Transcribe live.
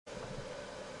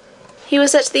He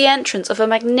was at the entrance of a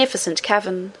magnificent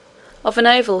cavern, of an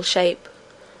oval shape,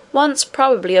 once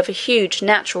probably of a huge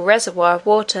natural reservoir of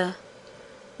water,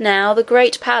 now the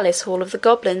great palace hall of the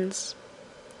goblins.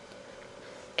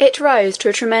 It rose to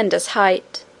a tremendous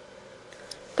height,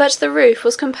 but the roof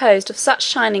was composed of such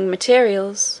shining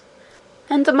materials,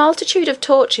 and the multitude of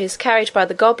torches carried by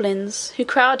the goblins, who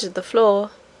crowded the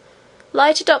floor,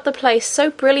 lighted up the place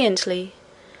so brilliantly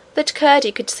that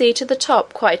Curdie could see to the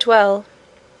top quite well.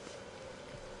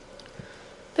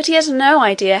 But he had no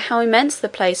idea how immense the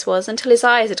place was until his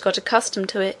eyes had got accustomed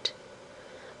to it,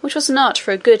 which was not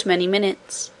for a good many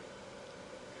minutes.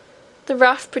 The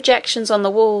rough projections on the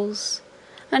walls,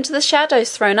 and the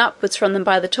shadows thrown upwards from them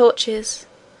by the torches,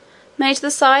 made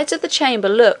the sides of the chamber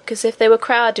look as if they were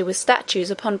crowded with statues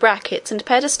upon brackets and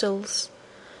pedestals,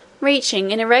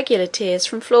 reaching in irregular tiers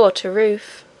from floor to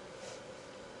roof.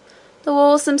 The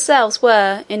walls themselves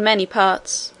were, in many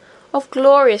parts, of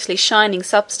gloriously shining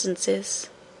substances,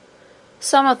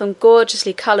 some of them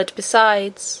gorgeously coloured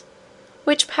besides,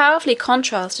 which powerfully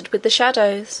contrasted with the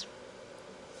shadows.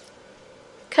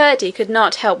 Curdie could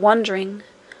not help wondering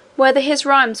whether his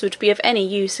rhymes would be of any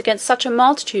use against such a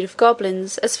multitude of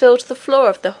goblins as filled the floor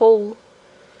of the hall,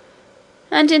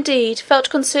 and indeed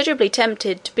felt considerably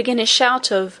tempted to begin his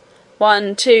shout of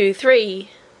 1, 2,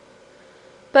 3.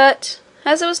 But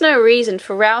as there was no reason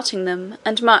for routing them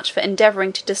and much for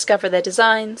endeavouring to discover their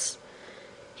designs,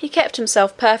 he kept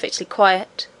himself perfectly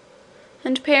quiet,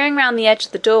 and peering round the edge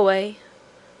of the doorway,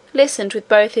 listened with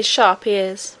both his sharp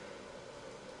ears.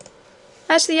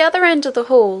 At the other end of the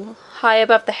hall, high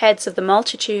above the heads of the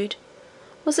multitude,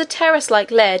 was a terrace-like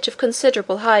ledge of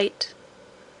considerable height,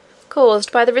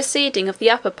 caused by the receding of the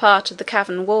upper part of the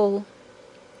cavern wall.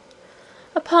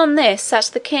 Upon this sat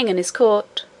the king and his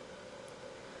court.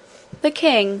 The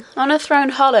king on a throne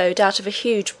hollowed out of a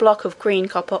huge block of green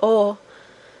copper ore,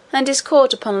 and his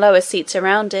court upon lower seats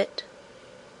around it.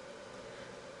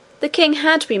 The king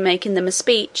had been making them a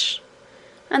speech,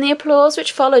 and the applause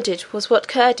which followed it was what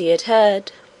Curdie had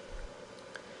heard.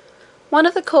 One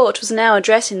of the court was now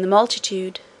addressing the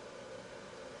multitude.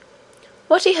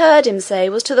 What he heard him say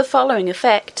was to the following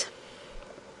effect.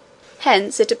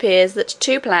 Hence it appears that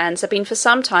two plans have been for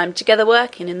some time together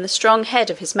working in the strong head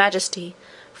of his majesty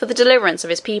for the deliverance of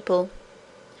his people,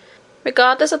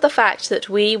 regardless of the fact that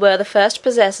we were the first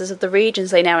possessors of the regions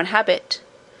they now inhabit,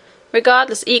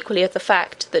 regardless equally of the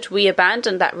fact that we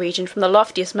abandoned that region from the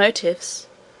loftiest motives,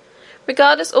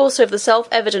 regardless also of the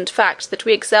self-evident fact that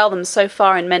we excel them so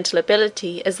far in mental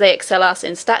ability as they excel us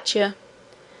in stature.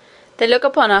 They look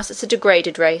upon us as a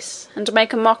degraded race, and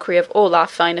make a mockery of all our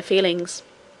finer feelings.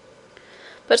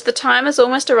 But the time has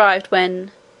almost arrived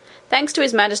when, thanks to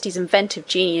his majesty's inventive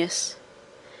genius,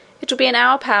 it will be in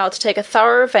our power to take a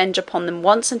thorough revenge upon them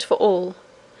once and for all,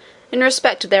 in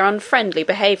respect of their unfriendly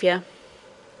behaviour.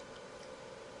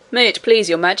 "May it please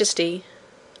your majesty,"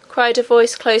 cried a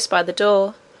voice close by the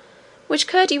door, which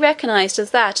Curdie recognised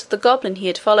as that of the goblin he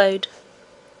had followed.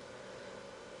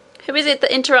 "Who is it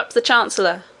that interrupts the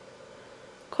chancellor?"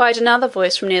 cried another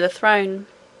voice from near the throne.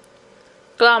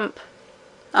 "Glump,"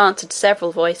 answered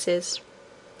several voices.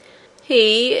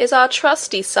 "He is our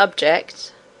trusty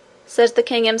subject," said the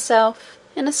king himself,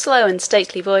 in a slow and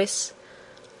stately voice.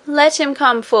 "Let him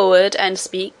come forward and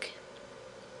speak."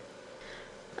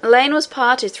 A lane was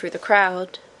parted through the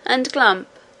crowd, and Glump,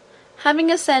 having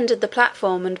ascended the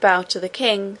platform and bowed to the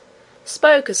king,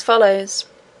 spoke as follows.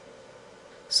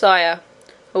 "Sire,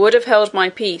 I would have held my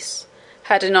peace,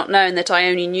 had I not known that I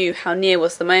only knew how near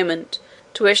was the moment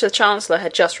to which the Chancellor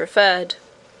had just referred.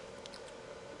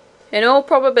 In all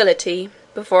probability,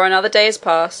 before another day is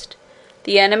past,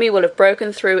 the enemy will have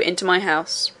broken through into my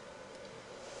house,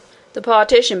 the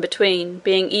partition between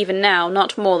being even now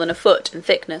not more than a foot in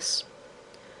thickness.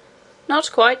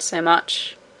 Not quite so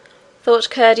much,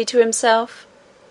 thought Curdie to himself,